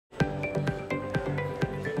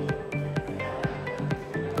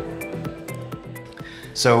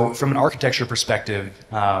So from an architecture perspective,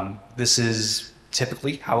 this is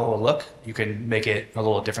typically how it will look. You can make it a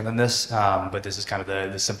little different than this, but this is kind of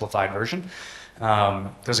the simplified version.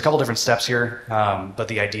 There's a couple different steps here, but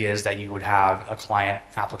the idea is that you would have a client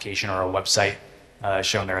application or a website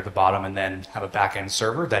shown there at the bottom, and then have a backend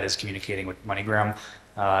server that is communicating with MoneyGram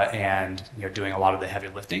and doing a lot of the heavy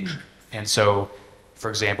lifting. And so, for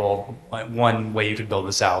example, one way you could build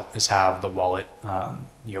this out is have the wallet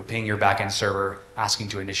ping your backend server asking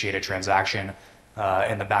to initiate a transaction,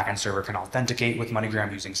 and the backend server can authenticate with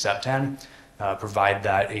MoneyGram using SEP10, provide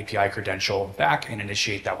that API credential back and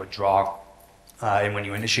initiate that withdrawal. And when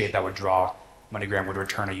you initiate that withdrawal, MoneyGram would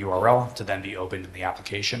return a URL to then be opened in the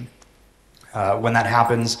application. When that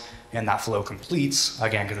happens and that flow completes,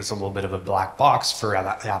 again, because it's a little bit of a black box for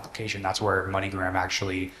the application, that's where MoneyGram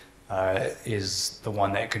actually is the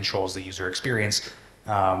one that controls the user experience.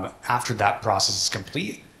 After that process is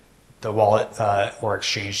complete, the wallet or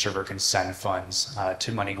exchange server can send funds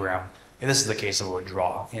to MoneyGram. And this is the case of a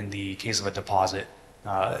withdrawal. In the case of a deposit,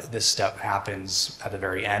 this step happens at the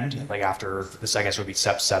very end, like after this, I guess would be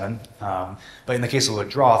step 7. But in the case of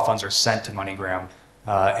withdrawal, funds are sent to MoneyGram,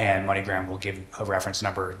 and MoneyGram will give a reference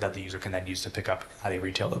number that the user can then use to pick up at a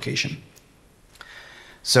retail location.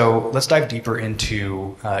 So let's dive deeper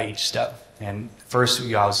into each step. And first,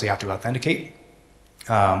 you obviously have to authenticate.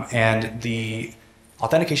 And the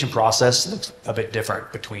authentication process looks a bit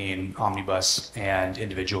different between Omnibus and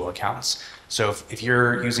individual accounts. So if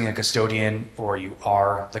you're using a custodian or you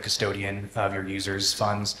are the custodian of your users'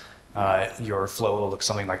 funds, your flow will look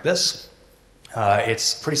something like this.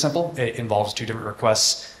 It's pretty simple. It involves 2 different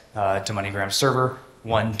requests to MoneyGram's server,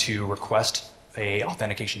 one to request a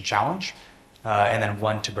authentication challenge, and then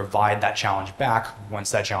one to provide that challenge back once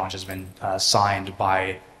that challenge has been signed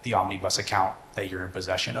by the Omnibus account that you're in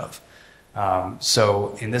possession of.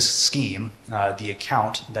 So in this scheme, the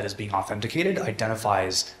account that is being authenticated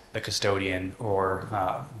identifies the custodian or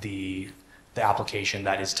the application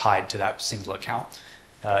that is tied to that single account.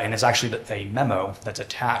 And it's actually a memo that's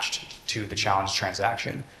attached to the challenge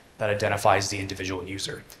transaction that identifies the individual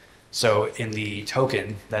user. So in the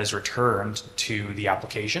token that is returned to the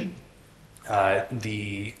application,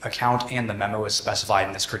 the account and the memo is specified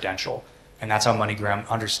in this credential. And that's how MoneyGram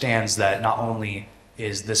understands that not only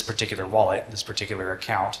is this particular wallet, this particular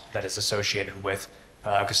account that is associated with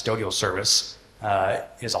a custodial service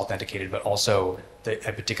is authenticated, but also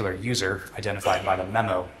a particular user identified by the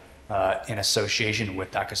memo in association with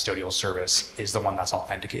that custodial service is the one that's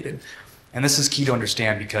authenticated. And this is key to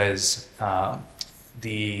understand because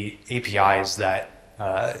the APIs that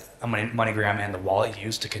MoneyGram and the wallet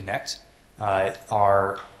use to connect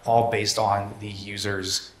are all based on the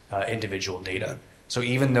user's individual data. So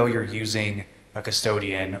even though you're using a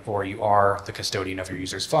custodian or you are the custodian of your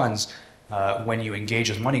user's funds, when you engage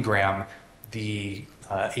with MoneyGram, the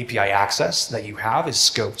API access that you have is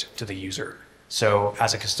scoped to the user. So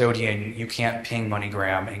as a custodian, you can't ping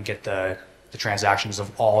MoneyGram and get the transactions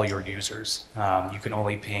of all your users. You can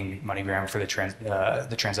only ping MoneyGram for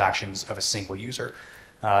the transactions of a single user.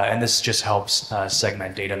 And this just helps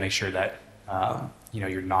segment data, make sure that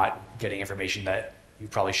you're not getting information that you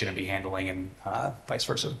probably shouldn't be handling, and vice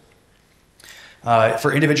versa.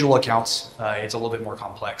 For individual accounts, it's a little bit more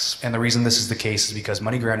complex. And the reason this is the case is because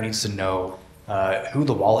MoneyGram needs to know who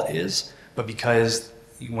the wallet is, but because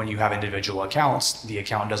when you have individual accounts, the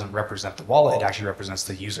account doesn't represent the wallet, it actually represents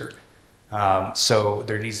the user. So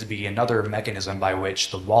there needs to be another mechanism by which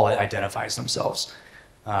the wallet identifies themselves.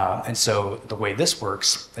 And so the way this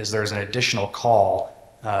works is there's an additional call,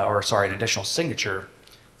 an additional signature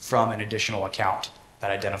from an additional account that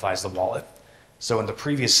identifies the wallet. So in the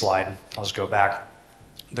previous slide, I'll just go back,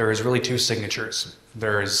 there is really 2 signatures.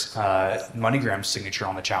 There's MoneyGram's signature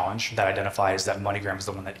on the challenge that identifies that MoneyGram is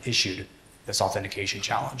the one that issued this authentication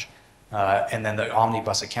challenge. And then the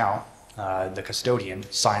Omnibus account, the custodian,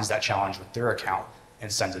 signs that challenge with their account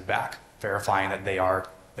and sends it back, verifying that they are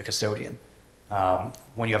the custodian.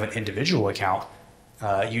 When you have an individual account,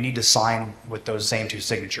 you need to sign with those same 2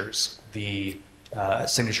 signatures, the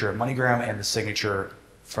signature of MoneyGram and the signature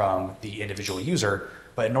from the individual user.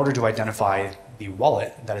 But in order to identify the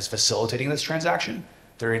wallet that is facilitating this transaction,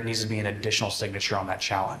 there needs to be an additional signature on that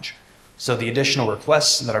challenge. So the additional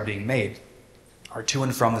requests that are being made are to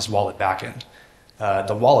and from this wallet backend.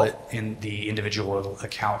 The wallet in the individual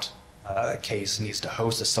account case needs to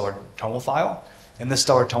host a stellar toml file. And this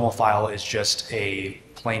stellar toml file is just a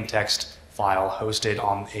plain text file hosted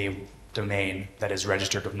on a domain that is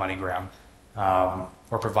registered with MoneyGram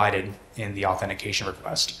or provided in the authentication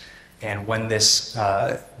request. And when this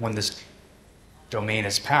domain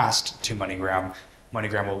is passed to MoneyGram,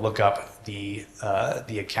 MoneyGram will look up the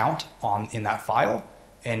account in that file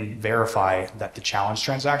and verify that the challenge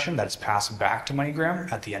transaction that is passed back to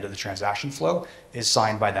MoneyGram at the end of the transaction flow is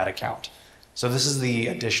signed by that account. So this is the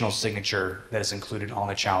additional signature that is included on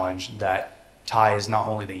the challenge that ties not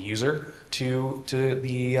only the user to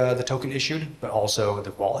the token issued, but also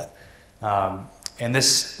the wallet. And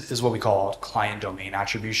this is what we call client domain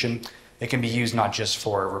attribution. It can be used not just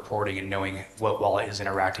for reporting and knowing what wallet is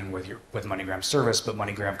interacting with MoneyGram's service, but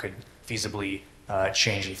MoneyGram could feasibly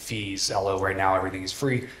change the fees. Although right now everything is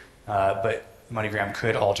free, but MoneyGram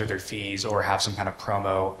could alter their fees or have some kind of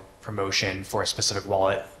promotion for a specific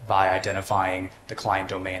wallet by identifying the client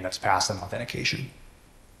domain that's passed an authentication.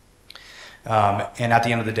 And at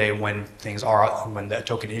the end of the day, when the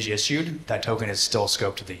token is issued, that token is still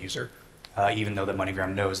scoped to the user, even though the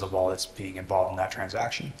MoneyGram knows the wallet's being involved in that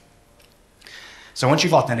transaction. So once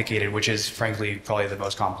you've authenticated, which is frankly probably the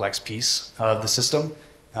most complex piece of the system,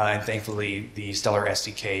 and thankfully the Stellar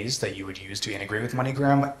SDKs that you would use to integrate with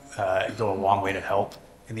MoneyGram go a long way to help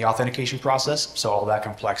in the authentication process. So all that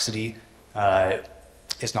complexity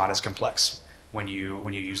is not as complex when you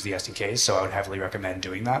use the SDKs. So I would heavily recommend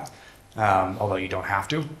doing that, although you don't have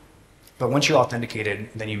to. But once you're authenticated,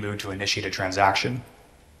 then you move to initiate a transaction.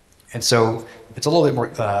 And so it's a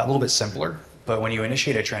little bit simpler. But when you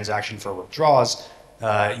initiate a transaction for withdrawals,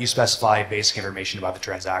 you specify basic information about the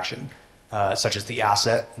transaction, such as the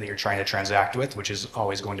asset that you're trying to transact with, which is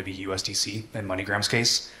always going to be USDC in MoneyGram's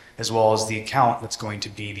case, as well as the account that's going to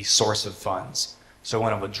be the source of funds. So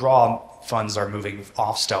when a withdrawal, funds are moving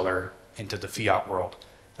off Stellar into the fiat world.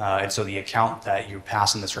 And so the account that you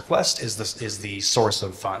pass in this request is the source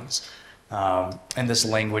of funds. And this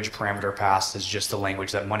language parameter passed is just the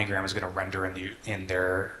language that MoneyGram is going to render in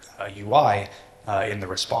their UI in the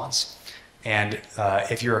response. And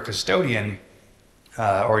if you're a custodian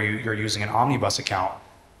or you're using an omnibus account,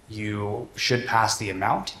 you should pass the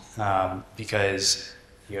amount because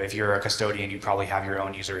if you're a custodian, you probably have your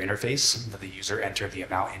own user interface that the user entered the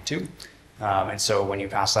amount into. And so when you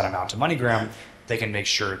pass that amount to MoneyGram, they can make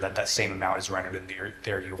sure that that same amount is rendered in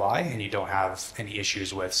their UI, and you don't have any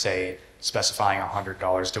issues with, say, specifying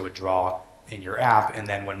 $100 to withdraw in your app, and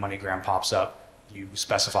then when MoneyGram pops up, you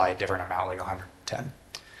specify a different amount, like 110.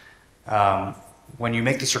 When you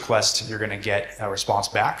make this request, you're going to get a response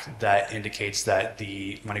back that indicates that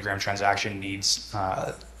the MoneyGram transaction needs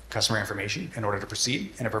customer information in order to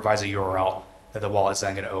proceed, and it provides a URL that the wallet is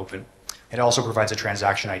then going to open. It also provides a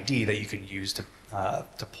transaction ID that you can use to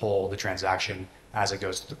pull the transaction as it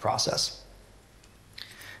goes through the process.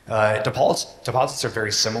 Deposits are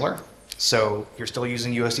very similar. So you're still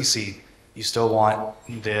using USDC. You still want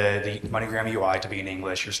the MoneyGram UI to be in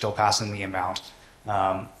English. You're still passing the amount.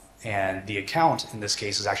 And the account, in this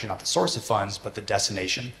case, is actually not the source of funds, but the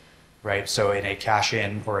destination, right? So in a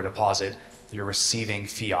cash-in or a deposit, you're receiving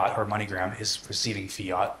fiat, or MoneyGram is receiving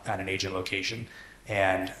fiat at an agent location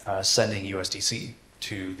and sending USDC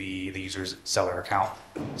to the user's seller account.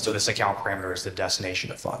 So this account parameter is the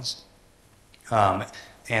destination of funds.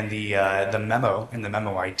 And the memo in the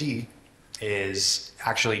memo ID is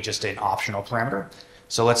actually just an optional parameter.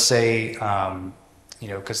 So let's say,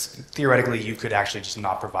 because theoretically you could actually just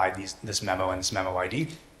not provide this memo and this memo ID,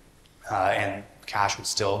 and cash would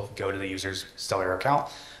still go to the user's Stellar account.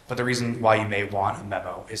 But the reason why you may want a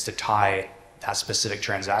memo is to tie that specific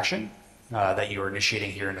transaction that you are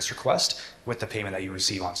initiating here in this request with the payment that you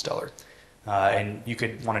receive on Stellar. And you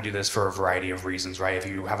could want to do this for a variety of reasons, right? If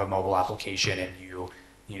you have a mobile application and you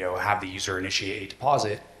have the user initiate a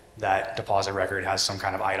deposit, that deposit record has some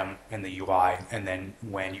kind of item in the UI, and then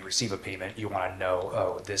when you receive a payment, you want to know,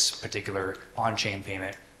 oh, this particular on-chain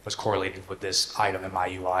payment was correlated with this item in my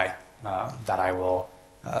UI that I will,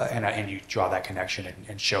 and you draw that connection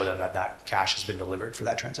and show them that cash has been delivered for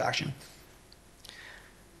that transaction.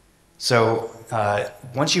 So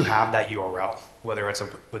once you have that URL, whether it's a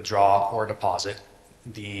withdrawal or a deposit,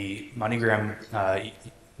 the MoneyGram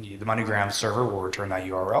server will return that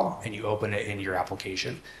URL, and you open it in your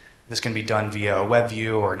application. This can be done via a web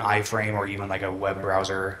view or an iframe or even like a web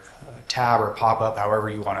browser tab or pop-up, however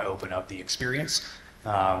you want to open up the experience.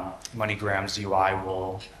 MoneyGram's UI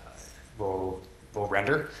will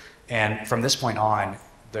render. And from this point on,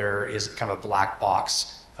 there is kind of a black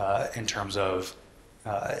box in terms of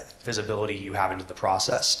visibility you have into the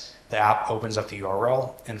process. The app opens up the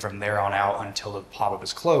URL, and from there on out until the pop-up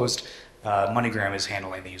is closed, MoneyGram is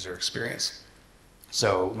handling the user experience.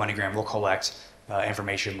 So MoneyGram will collect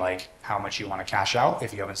information like how much you want to cash out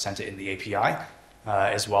if you haven't sent it in the API,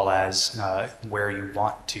 as well as where you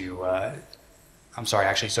want to,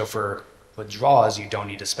 so for withdrawals, you don't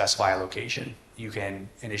need to specify a location. you can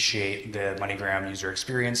initiate the MoneyGram user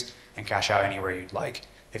experience and cash out anywhere you'd like.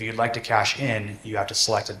 If you'd like to cash in, you have to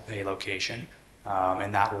select a location,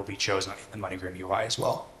 and that will be chosen in the MoneyGram UI as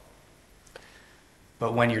well.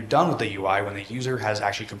 But when you're done with the UI, when the user has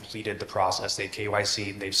actually completed the process, they've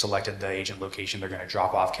KYC'd, they've selected the agent location they're going to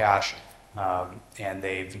drop off cash, and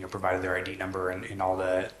they've provided their ID number and all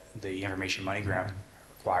the information MoneyGram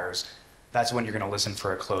requires, that's when you're going to listen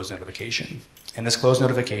for a close notification. And this close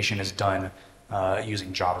notification is done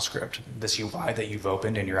using JavaScript. This UI that you've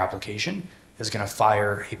opened in your application is going to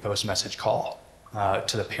fire a post message call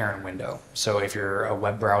to the parent window. So if you're a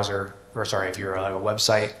web browser, or sorry, if you're a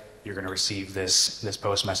website, you're going to receive this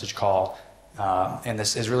post message call, and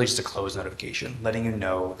this is really just a close notification, letting you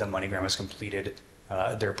know that MoneyGram has completed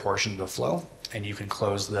their portion of the flow, and you can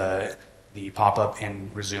close the pop-up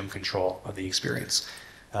and resume control of the experience.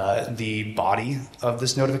 The body of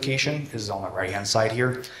this notification is on the right-hand side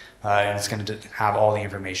here, and it's going to have all the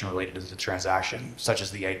information related to the transaction, such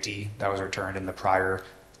as the ID that was returned in the prior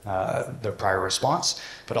response,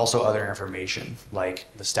 but also other information like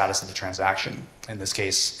the status of the transaction. In this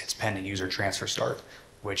case, it's pending user transfer start,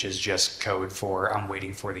 which is just code for I'm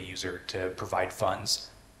waiting for the user to provide funds.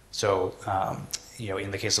 So,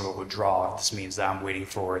 in the case of a withdrawal, this means that I'm waiting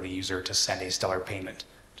for the user to send a Stellar payment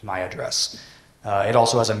to my address. It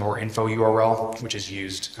also has a more info URL, which is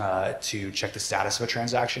used to check the status of a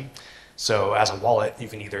transaction. So as a wallet, you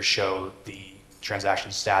can either show the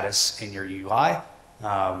transaction status in your UI,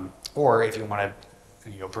 or if you want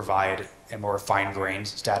to provide a more fine-grained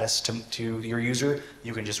status to your user,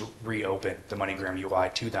 you can just reopen the MoneyGram UI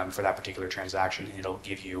to them for that particular transaction, and it'll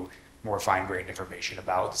give you more fine-grained information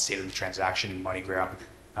about the state of the transaction. MoneyGram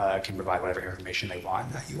can provide whatever information they want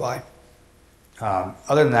in that UI.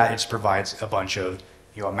 Other than that, it just provides a bunch of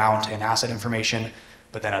amount and asset information.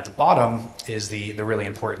 But then at the bottom is the really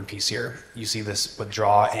important piece here. You see this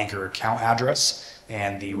withdraw anchor account address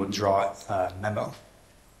and the withdraw memo.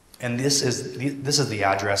 And this is the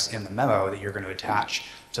address in the memo that you're going to attach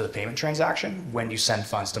to the payment transaction when you send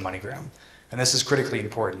funds to MoneyGram. And this is critically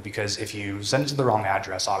important because if you send it to the wrong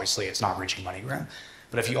address, obviously it's not reaching MoneyGram.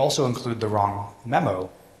 But if you also include the wrong memo,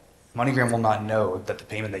 MoneyGram will not know that the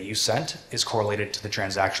payment that you sent is correlated to the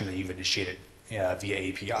transaction that you've initiated via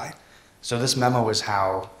API. So this memo is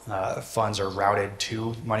how funds are routed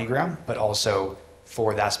to MoneyGram, but also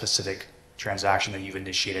for that specific transaction that you've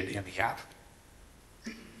initiated in the app.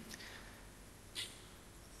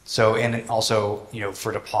 So, and also,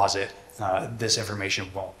 for deposit, this information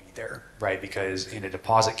won't be there, right? Because in a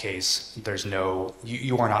deposit case, there's no,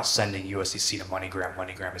 you are not sending USDC to MoneyGram.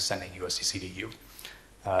 MoneyGram is sending USDC to you.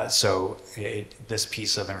 So this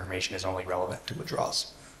piece of information is only relevant to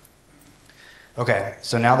withdrawals. Okay,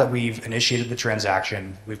 so now that we've initiated the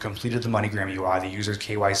transaction, we've completed the MoneyGram UI, the user's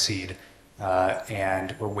KYC'd,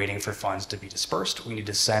 and we're waiting for funds to be dispersed, we need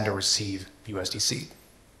to send or receive USDC.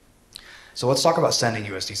 So let's talk about sending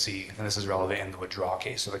USDC, and this is relevant in the withdrawal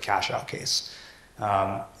case or the cash out case.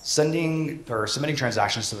 Sending or submitting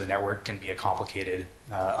transactions to the network can be a complicated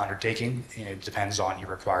undertaking. It depends on your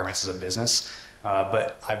requirements as a business.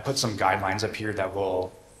 But I've put some guidelines up here that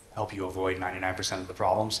will help you avoid 99% of the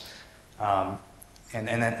problems. And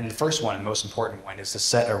then the first one, and most important one, is to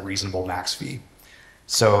set a reasonable max fee.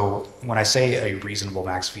 So when I say a reasonable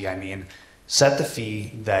max fee, I mean set the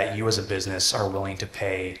fee that you as a business are willing to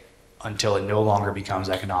pay until it no longer becomes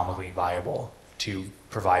economically viable to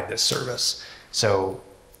provide this service. So,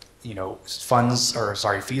 fees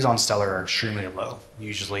on Stellar are extremely low,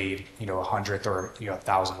 usually, a hundredth or a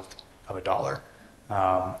thousandth of a dollar,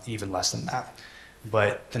 even less than that.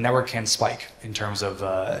 But the network can spike in terms of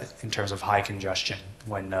high congestion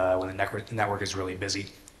when the network is really busy.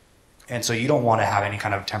 And so you don't want to have any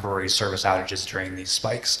kind of temporary service outages during these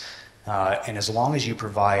spikes. And as long as you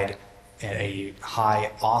provide a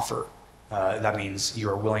high offer, that means you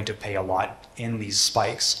are willing to pay a lot in these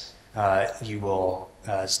spikes, you will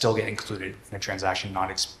still get included in a transaction,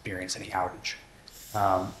 not experience any outage.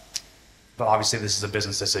 But obviously this is a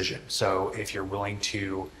business decision. So if you're willing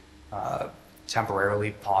to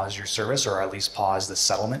temporarily pause your service, or at least pause the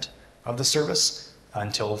settlement of the service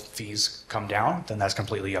until fees come down, then that's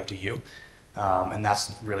completely up to you. And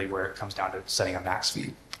that's really where it comes down to setting a max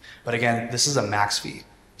fee. But again, this is a max fee.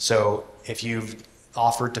 So if you've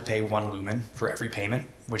offered to pay 1 lumen for every payment,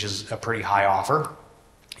 which is a pretty high offer,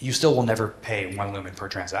 you still will never pay 1 lumen per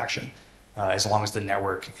transaction, as long as the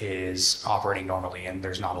network is operating normally and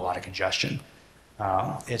there's not a lot of congestion.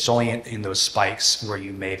 It's only in those spikes where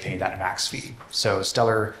you may pay that max fee. So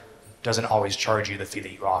Stellar doesn't always charge you the fee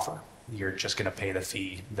that you offer. You're just going to pay the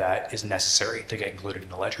fee that is necessary to get included in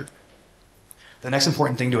the ledger. The next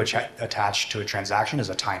important thing to attach to a transaction is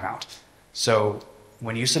a timeout. So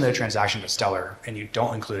when you submit a transaction to Stellar and you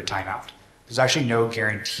don't include a timeout, there's actually no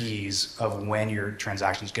guarantees of when your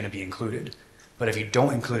transaction is going to be included. But if you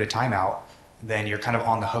don't include a timeout, then you're kind of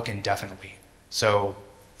on the hook indefinitely. So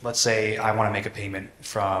let's say I want to make a payment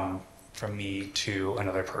from me to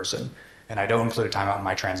another person, and I don't include a timeout in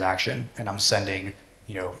my transaction, and I'm sending,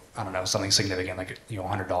 I don't know, something significant like, $100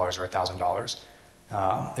 or $1,000.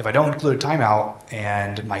 If I don't include a timeout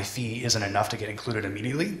and my fee isn't enough to get included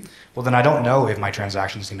immediately, well, then I don't know if my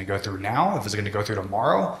transaction is going to go through now, if it's going to go through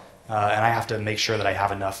tomorrow, and I have to make sure that I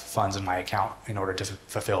have enough funds in my account in order to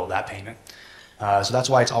fulfill that payment. So that's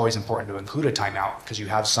why it's always important to include a timeout, because you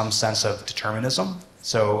have some sense of determinism.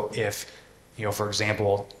 So if, for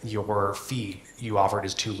example, your fee you offered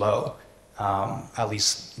is too low, at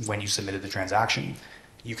least when you submitted the transaction,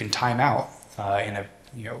 you can time out in a,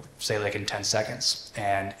 say like in 10 seconds.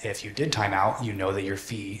 And if you did time out, you know that your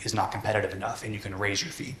fee is not competitive enough and you can raise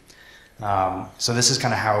your fee. So this is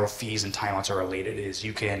kind of how fees and timeouts are related, is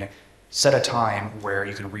you can set a time where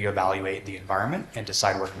you can reevaluate the environment and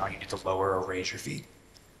decide whether or not you need to lower or raise your fee.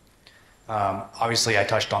 Obviously, I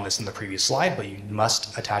touched on this in the previous slide, but you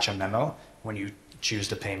must attach a memo when you choose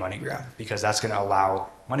to pay MoneyGram, because that's going to allow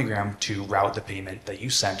MoneyGram to route the payment that you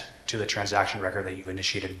sent to the transaction record that you've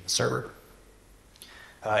initiated in the server.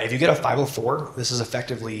 If you get a 504, this is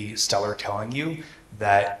effectively Stellar telling you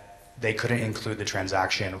that they couldn't include the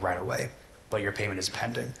transaction right away, but your payment is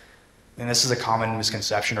pending. And this is a common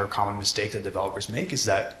misconception or common mistake that developers make, is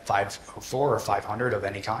that 504 or 500 of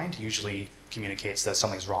any kind usually communicates that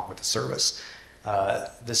something's wrong with the service.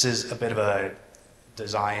 This is a bit of a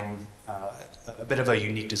design, a bit of a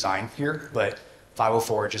unique design here, but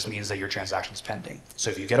 504 just means that your transaction is pending.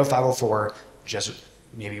 So if you get a 504, just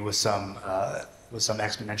maybe with some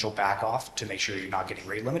exponential back off to make sure you're not getting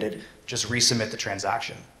rate limited, just resubmit the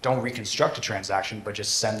transaction. Don't reconstruct a transaction, but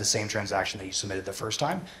just send the same transaction that you submitted the first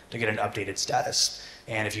time to get an updated status.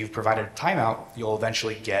 And if you've provided a timeout, you'll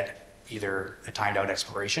eventually get either a timed out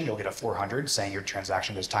expiration, you'll get a 400 saying your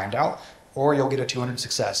transaction is timed out, or you'll get a 200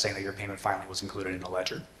 success saying that your payment finally was included in the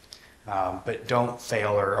ledger. But don't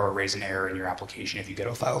fail or raise an error in your application if you get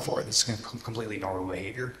a 504. This is completely normal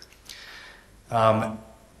behavior.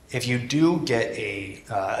 If you do get a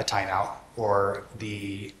timeout or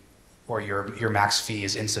your max fee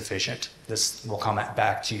is insufficient, this will come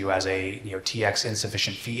back to you as a TX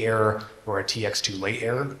insufficient fee error or a TX too late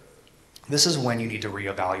error. This is when you need to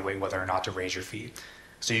reevaluate whether or not to raise your fee.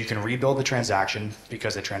 So you can rebuild the transaction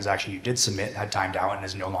because the transaction you did submit had timed out and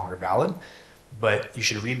is no longer valid, but you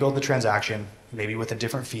should rebuild the transaction, maybe with a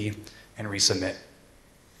different fee, and resubmit.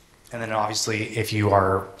 And then obviously, if you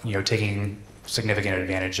are taking significant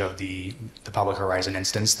advantage of the public horizon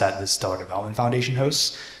instance that the Stellar Development Foundation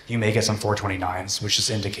hosts, you may get some 429s, which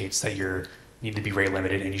just indicates that you need to be rate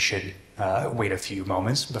limited and you should wait a few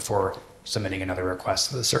moments before submitting another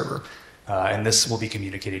request to the server. And this will be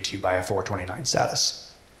communicated to you by a 429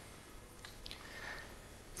 status.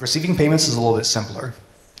 Receiving payments is a little bit simpler.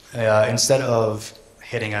 Instead of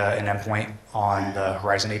hitting an endpoint on the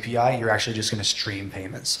Horizon API, you're actually just going to stream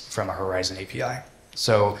payments from a Horizon API.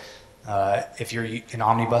 So if you're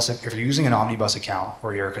using an Omnibus account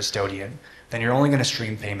or you're a custodian, then you're only going to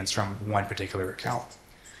stream payments from one particular account.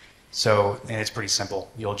 So, and it's pretty simple.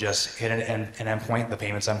 You'll just hit an endpoint, the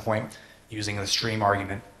payments endpoint, using the stream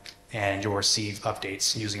argument, and you'll receive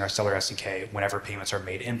updates using our Stellar SDK whenever payments are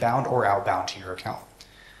made inbound or outbound to your account.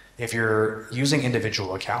 If you're using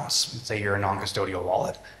individual accounts, say you're a non-custodial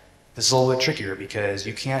wallet, this is a little bit trickier because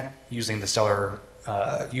you can't, using the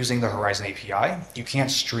Horizon API, you can't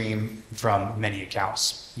stream from many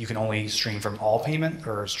accounts. You can only stream from all payment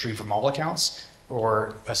or stream from all accounts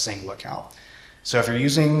or a single account. So if you're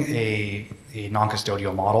using a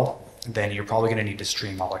non-custodial model, then you're probably going to need to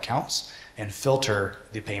stream all accounts and filter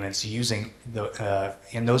the payments using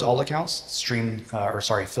in those all accounts,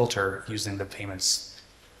 filter using the payments,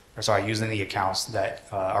 using the accounts that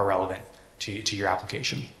are relevant to your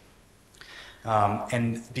application.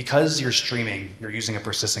 And because you're streaming, you're using a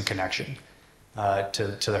persistent connection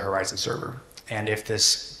to the Horizon server. And if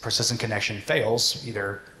this persistent connection fails,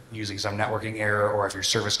 either using some networking error or if your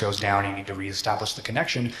service goes down and you need to reestablish the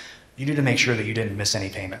connection, you need to make sure that you didn't miss any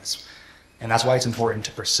payments. And that's why it's important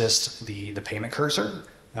to persist the payment cursor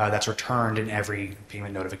that's returned in every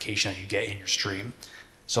payment notification that you get in your stream.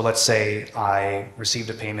 So let's say I received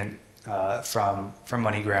a payment from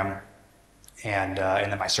MoneyGram and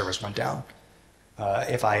then my service went down.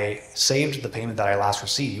 If I saved the payment that I last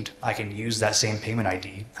received, I can use that same payment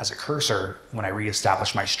ID as a cursor when I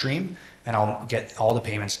reestablish my stream and I'll get all the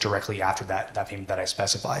payments directly after that payment that I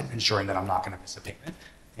specified, ensuring that I'm not going to miss a payment,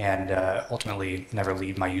 and ultimately never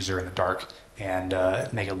leave my user in the dark and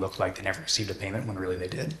make it look like they never received a payment when really they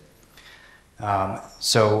did.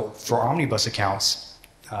 So for omnibus accounts,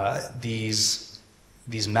 these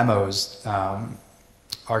memos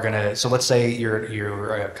are gonna, so let's say you're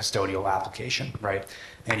a custodial application, right?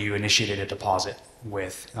 And you initiated a deposit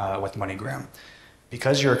with MoneyGram.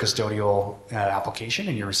 Because you're a custodial application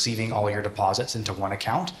and you're receiving all your deposits into one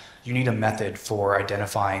account, you need a method for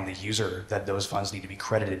identifying the user that those funds need to be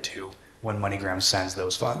credited to when MoneyGram sends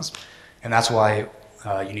those funds. And that's why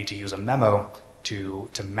you need to use a memo to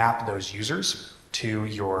map those users to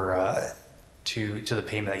your to the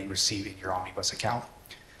payment that you receive in your omnibus account.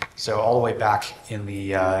 So all the way back in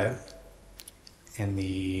the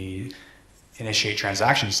initiate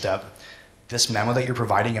transaction step, this memo that you're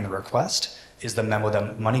providing in the request is the memo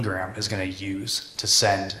that MoneyGram is going to use to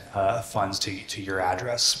send funds to your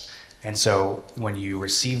address. And so when you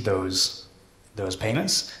receive those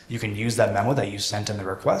payments, you can use that memo that you sent in the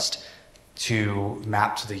request to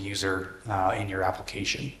map to the user in your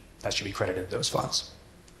application that should be credited those funds.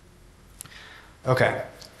 Okay,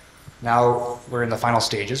 now we're in the final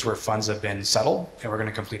stages where funds have been settled and we're going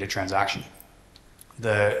to complete a transaction.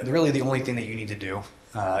 Really the only thing that you need to do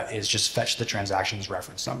is just fetch the transaction's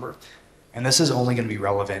reference number. And this is only going to be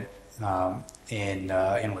relevant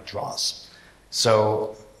in withdrawals.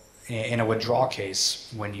 So in a withdrawal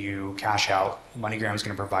case, when you cash out, MoneyGram is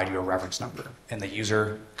going to provide you a reference number, and the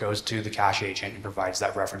user goes to the cash agent and provides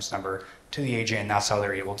that reference number to the agent, and that's how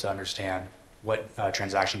they're able to understand what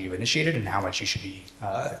transaction you've initiated and how much you should be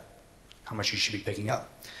picking up.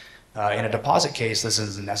 In a deposit case, this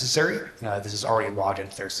isn't necessary. This is already logged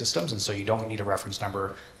into their systems, and so you don't need a reference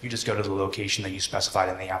number. You just go to the location that you specified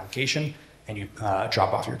in the application, and you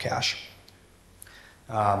drop off your cash.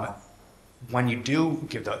 When you do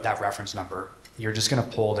give that reference number, you're just going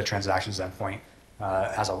to pull the transactions endpoint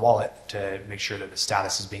as a wallet to make sure that the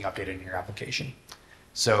status is being updated in your application.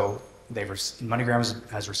 So MoneyGram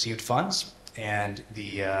has received funds, and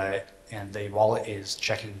the wallet is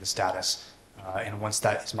checking the status. And once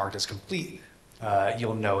that is marked as complete,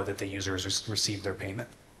 you'll know that the user has received their payment.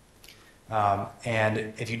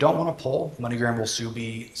 And if you don't want to pull, MoneyGram will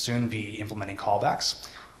soon be implementing callbacks.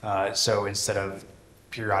 So instead of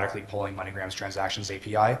periodically pulling MoneyGram's transactions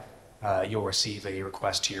API, you'll receive a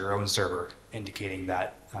request to your own server indicating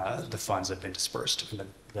that the funds have been dispersed and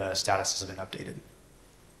the status has been updated.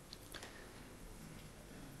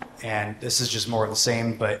 And this is just more of the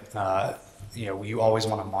same, but you always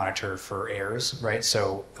want to monitor for errors, right?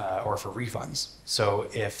 So, or for refunds. So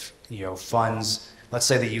if funds, let's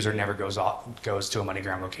say the user never goes to a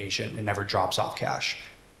MoneyGram location and never drops off cash.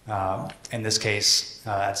 In this case,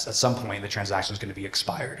 at some point, the transaction is going to be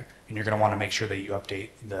expired, and you're going to want to make sure that you update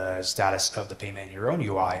the status of the payment in your own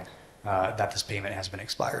UI that this payment has been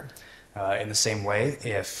expired. In the same way,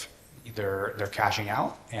 if they're cashing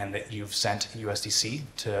out and that you've sent USDC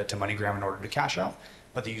to MoneyGram in order to cash out,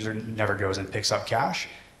 but the user never goes and picks up cash,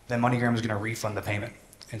 then MoneyGram is going to refund the payment.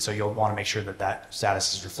 And so you'll want to make sure that that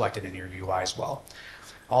status is reflected in your UI as well.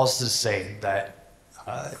 All this is to say that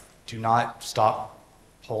do not stop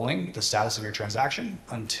polling the status of your transaction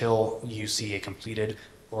until you see a completed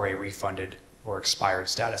or a refunded or expired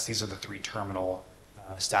status. These are the three terminal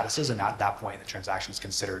statuses, and at that point, the transaction is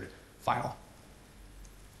considered final.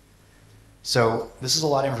 So this is a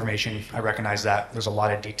lot of information. I recognize that there's a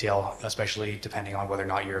lot of detail, especially depending on whether or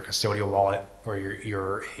not you're a custodial wallet or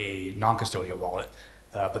you're a non-custodial wallet.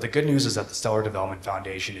 But the good news is that the Stellar Development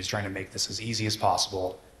Foundation is trying to make this as easy as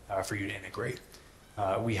possible for you to integrate.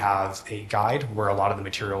 We have a guide where a lot of the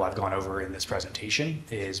material I've gone over in this presentation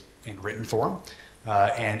is in written form.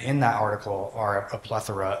 And in that article are a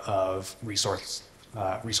plethora of resource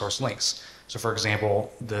links. So for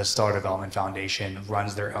example, the Stellar Development Foundation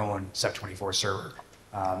runs their own SEP24 server,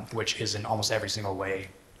 which is in almost every single way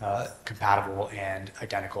compatible and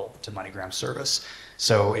identical to MoneyGram's service.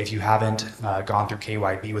 So if you haven't gone through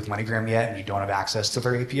KYB with MoneyGram yet and you don't have access to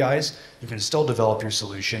their APIs, you can still develop your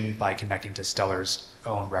solution by connecting to Stellar's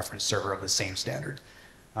own reference server of the same standard.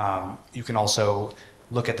 You can also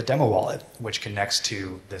look at the demo wallet, which connects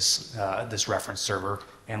to this reference server,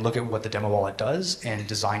 and look at what the demo wallet does and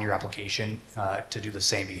design your application to do the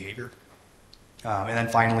same behavior. And then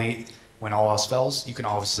finally, when all else fails, you can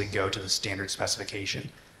obviously go to the standard specification.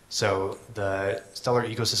 So the Stellar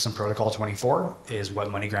Ecosystem Protocol 24 is what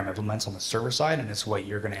MoneyGram implements on the server side, and it's what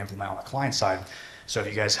you're going to implement on the client side. So if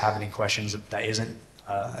you guys have any questions that isn't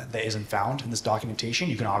found in this documentation,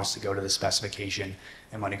 you can obviously go to the specification,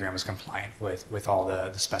 and MoneyGram is compliant with all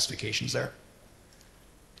the specifications there.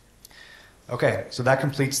 Okay, so that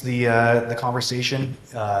completes the conversation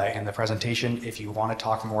and the presentation. If you want to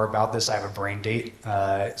talk more about this, I have a brain date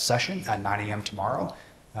session at 9 a.m. tomorrow.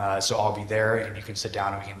 So I'll be there, and you can sit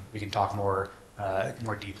down and we can talk more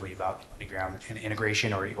deeply about MoneyGram and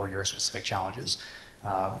integration or your specific challenges.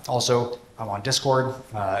 Also, I'm on Discord,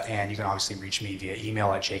 and you can obviously reach me via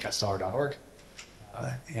email at jake@stellar.org.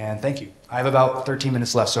 And thank you. I have about 13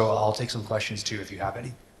 minutes left, so I'll take some questions too if you have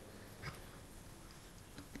any.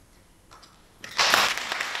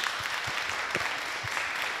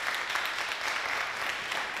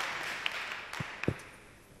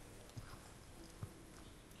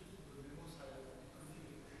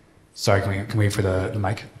 Sorry, can we wait for the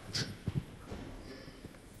mic?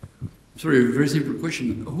 Sorry, a very simple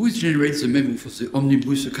question. Who generates the memo for the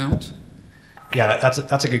Omnibus account? Yeah,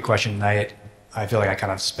 that's a good question. I feel like I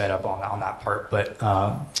kind of sped up on that part, but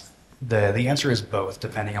the answer is both,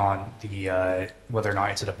 depending on the whether or not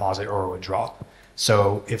it's a deposit or a withdrawal.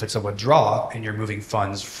 So if it's a withdrawal and you're moving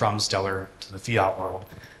funds from Stellar to the fiat world,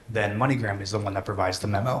 then MoneyGram is the one that provides the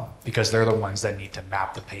memo because they're the ones that need to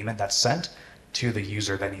map the payment that's sent to the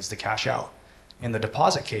user that needs to cash out. In the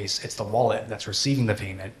deposit case, it's the wallet that's receiving the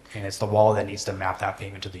payment, and it's the wallet that needs to map that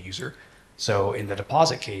payment to the user. So in the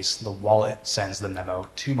deposit case, the wallet sends the memo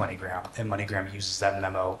to MoneyGram, and MoneyGram uses that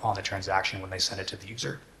memo on the transaction when they send it to the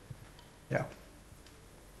user. Yeah.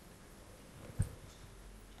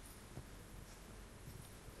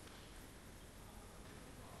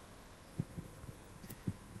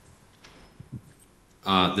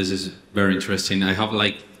 This is very interesting. I have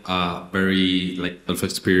very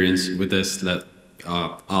self-experience with this,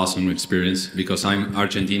 awesome experience because I'm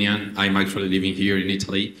Argentinian. I'm actually living here in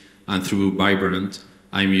Italy, and through Vibrant,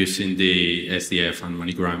 I'm using the SDF and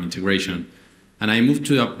MoneyGram integration. And I moved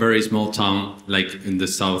to a very small town, like in the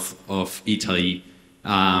south of Italy,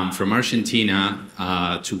 from Argentina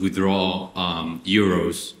to withdraw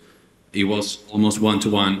euros. It was almost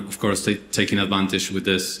one-to-one, of course, taking advantage with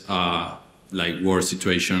this war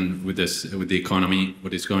situation with the economy,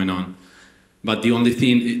 what is going on. But the only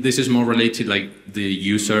thing, this is more related, the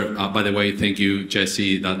user. By the way, thank you,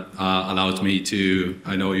 Jesse, that allowed me to.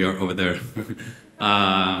 I know you're over there.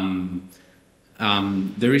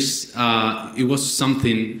 It was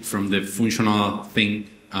something from the functional thing,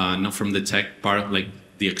 not from the tech part.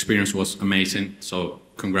 The experience was amazing. So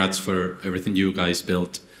congrats for everything you guys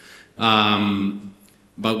built.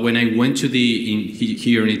 But when I went to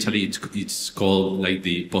here in Italy, it's called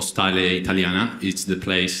the Postale Italiana. It's the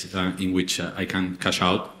place in which I can cash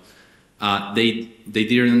out. They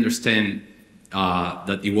didn't understand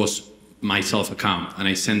that it was my self account, and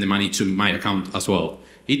I send the money to my account as well.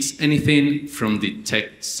 It's anything from the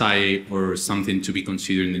tech side or something to be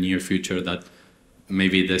considered in the near future that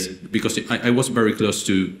maybe this, because I was very close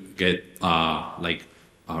to get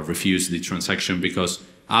refuse the transaction because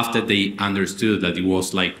after they understood that it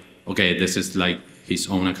was okay, this is his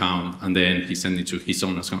own account, and then he sent it to his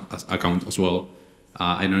own account as well.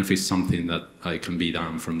 I don't know if it's something that can be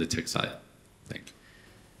done from the tech side. Thank you.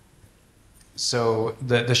 So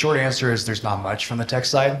the short answer is there's not much from the tech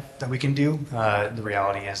side that we can do. The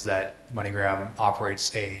reality is that MoneyGram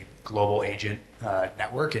operates a global agent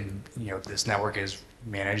network, and this network is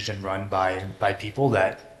managed and run by people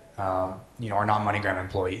that are not MoneyGram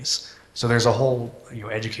employees. So there's a whole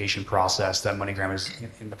education process that MoneyGram is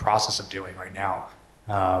in the process of doing right now,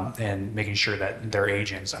 and making sure that their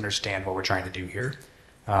agents understand what we're trying to do here.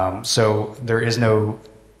 So there is no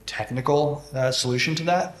technical solution to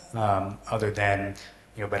that, other than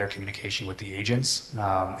better communication with the agents.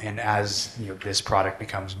 And as this product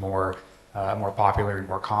becomes more popular and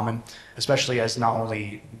more common, especially as not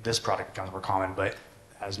only this product becomes more common, but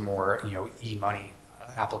as more e-money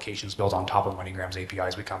applications built on top of MoneyGram's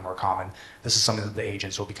APIs become more common, this is something that the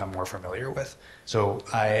agents will become more familiar with. So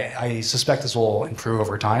I suspect this will improve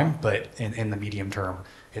over time, but in the medium term,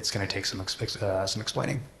 it's going to take some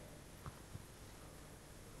explaining.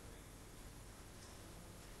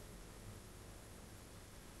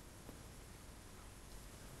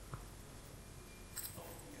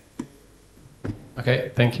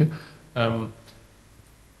 Okay, thank you.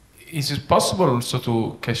 Is it possible also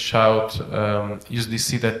to cash out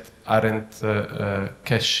USDC that aren't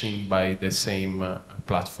cashing by the same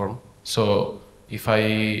platform? So if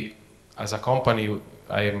as a company,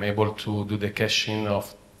 I am able to do the cashing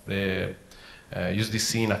of the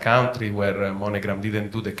USDC in a country where MoneyGram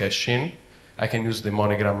didn't do the cash-in, I can use the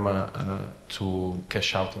MoneyGram to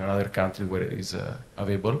cash out in another country where it is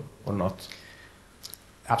available or not?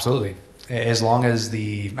 Absolutely. As long as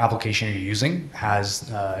the application you're using has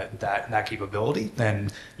that capability, then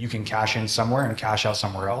you can cash in somewhere and cash out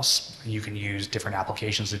somewhere else. You can use different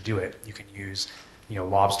applications to do it. You can use,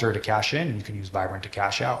 Lobster to cash in, and you can use Vibrant to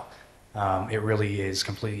cash out. It really is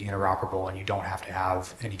completely interoperable, and you don't have to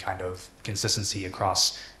have any kind of consistency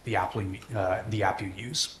across the app you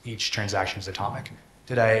use. Each transaction is atomic.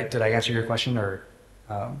 Did I answer your question, or?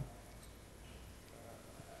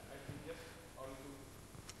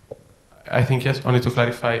 I think yes. Only to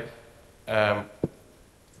clarify,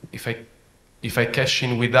 if I cash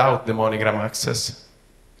in without the MoneyGram Access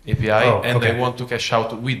API and I want to cash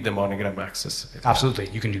out with the MoneyGram Access API. Absolutely,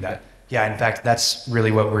 you can do that. Yeah, in fact, that's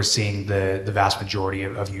really what we're seeing the vast majority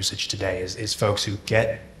of usage today is folks who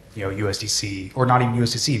get USDC, or not even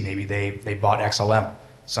USDC. Maybe they bought XLM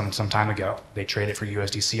some time ago. They trade it for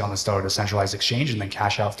USDC on the Stellar decentralized exchange and then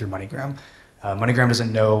cash out through MoneyGram. MoneyGram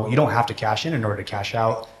doesn't know you don't have to cash in order to cash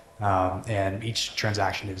out, and each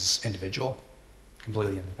transaction is individual,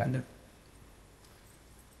 completely independent.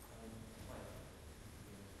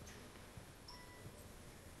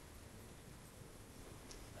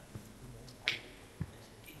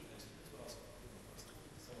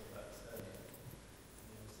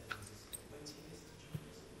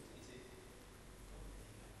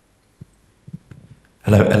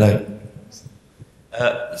 Hello.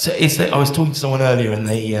 I was talking to someone earlier, and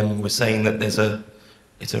they were saying that is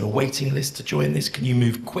there a waiting list to join this? Can you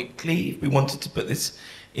move quickly if we wanted to put this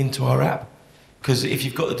into our app? Because if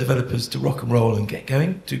you've got the developers to rock and roll and get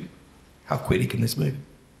going, how quickly can this move?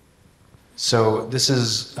 So this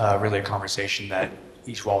is really a conversation that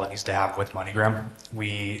each wallet needs to have with MoneyGram.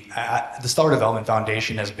 The Stellar Development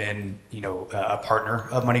Foundation has been, a partner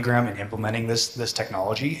of MoneyGram in implementing this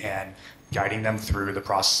technology and guiding them through the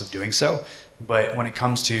process of doing so. But when it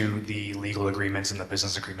comes to the legal agreements and the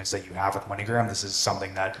business agreements that you have with MoneyGram, this is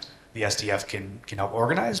something that the SDF can help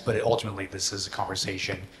organize. But ultimately, this is a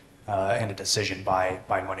conversation and a decision by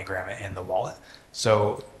MoneyGram and the wallet.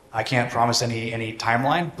 So I can't promise any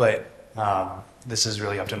timeline, but this is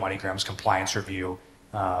really up to MoneyGram's compliance review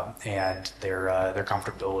and their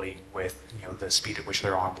comfortability with the speed at which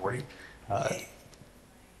they're onboarding.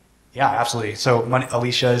 Yeah, absolutely. So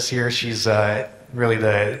Alicia is here. She's really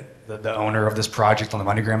the owner of this project on the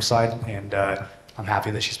MoneyGram side, and I'm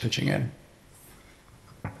happy that she's pitching in.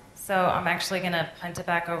 So I'm actually going to punt it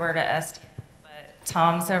back over to SDF, but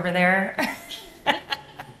Tom's over there.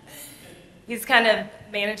 He's kind of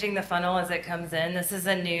managing the funnel as it comes in. This is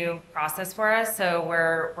a new process for us, so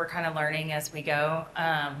we're kind of learning as we go.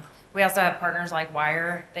 We also have partners like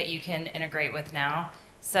Wire that you can integrate with now.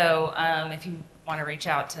 So if you want to reach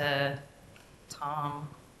out to Tom,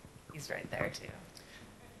 he's right there too.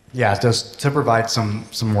 Yeah, just to provide some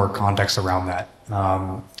more context around that.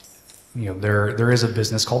 There is a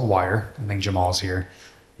business called Wire. I think Jamal's here.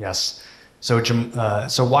 Yes. So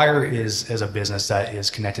Wire is a business that is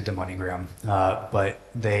connected to MoneyGram, but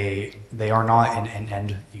they are not an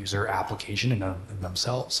end user application in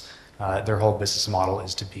themselves. Their whole business model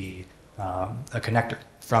is to be a connector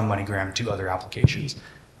from MoneyGram to other applications.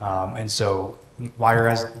 And so Wire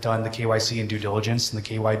has done the KYC and due diligence and the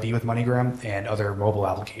KYB with MoneyGram and other mobile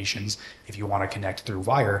applications. If you want to connect through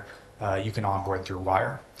Wire, you can onboard through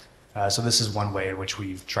Wire. So this is one way in which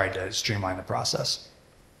we've tried to streamline the process.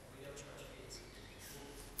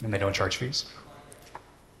 And they don't charge fees.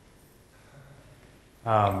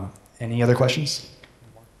 Any other questions?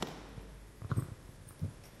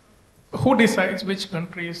 Who decides which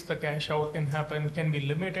countries the cash out can happen? Can be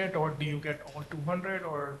limited, or do you get all 200,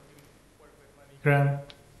 or work with MoneyGram?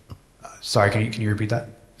 Sorry, can you repeat that?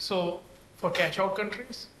 So for cash out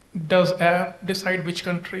countries, does app decide which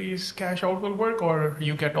countries cash out will work, or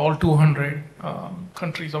you get all 200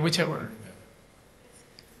 countries, or whichever?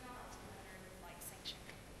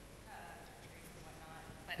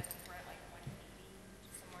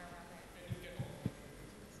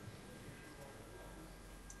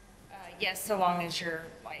 Yes, so long as you're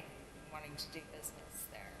wanting to do business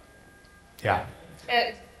there.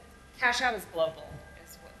 Yeah. Cash out is global,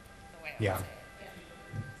 is the way I would say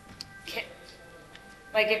it.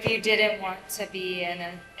 Yeah. If you didn't want to be in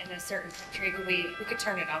a certain country, we could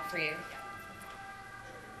turn it off for you.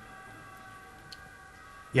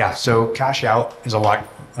 Yeah, so cash out is a lot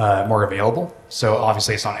more available. So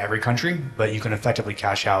obviously it's not every country, but you can effectively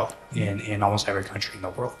cash out in almost every country in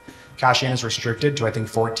the world. Cash in is restricted to, I think,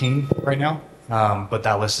 14 right now, but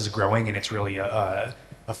that list is growing, and it's really a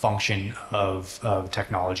function of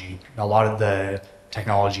technology. A lot of the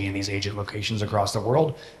technology in these agent locations across the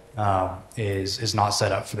world is not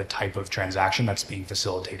set up for the type of transaction that's being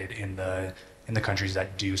facilitated in the countries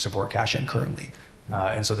that do support cash in currently.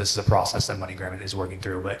 And so this is a process that MoneyGram is working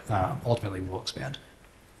through, but ultimately we'll expand.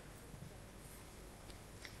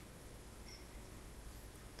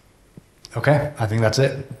 Okay, I think that's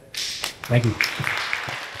it. Thank you.